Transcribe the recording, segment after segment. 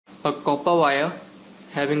a copper wire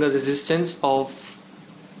having a resistance of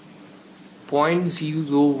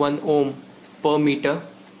 0.01 ohm per meter,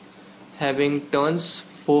 having turns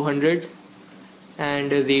 400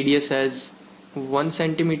 and a radius as 1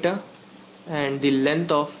 centimeter and the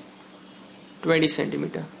length of 20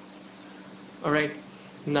 centimeter. Alright,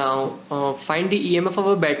 now find the EMF of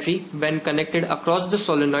a battery when connected across the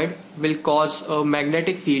solenoid will cause a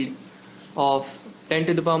magnetic field of 10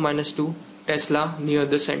 to the power minus 2 Tesla near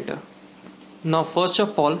the center. Now first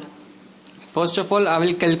of all I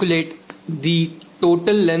will calculate the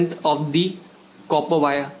total length of the copper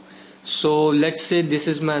wire. So let's say this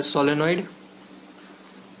is my solenoid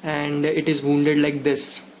and it is wounded like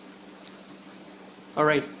this.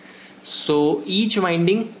 Alright, so each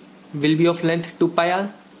winding will be of length 2 pi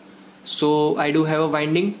r. So I do have a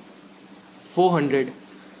winding 400.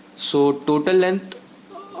 So total length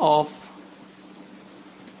of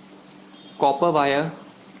copper wire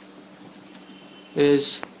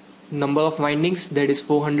is number of windings, that is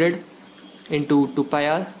 400 into 2 pi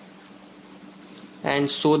r, and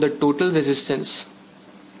so the total resistance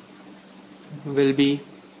will be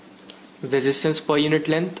resistance per unit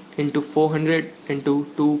length into 400 into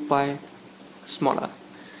 2 pi small r.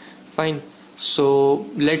 Fine. So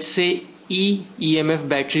let's say EMF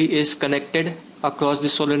battery is connected across the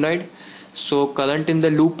solenoid. So current in the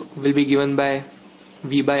loop will be given by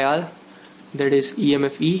V by R, that is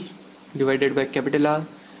EMF E divided by capital R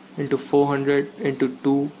into 400 into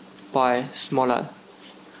 2 pi small r.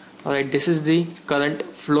 Alright, this is the current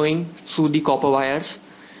flowing through the copper wires,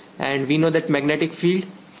 and we know that magnetic field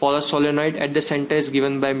for a solenoid at the center is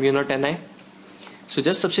given by mu naught Ni. So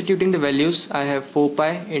just substituting the values, I have 4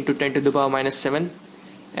 pi into 10 to the power minus 7,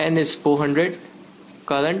 N is 400,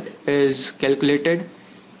 current is calculated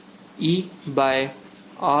E by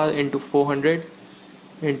R into 400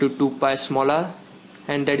 into 2 pi small r,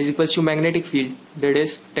 and that is equals to magnetic field, that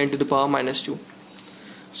is 10 to the power minus 2.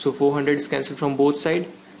 So 400 is cancelled from both sides.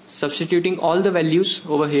 Substituting all the values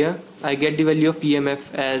over here, I get the value of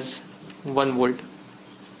EMF as 1 volt.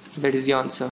 That is the answer.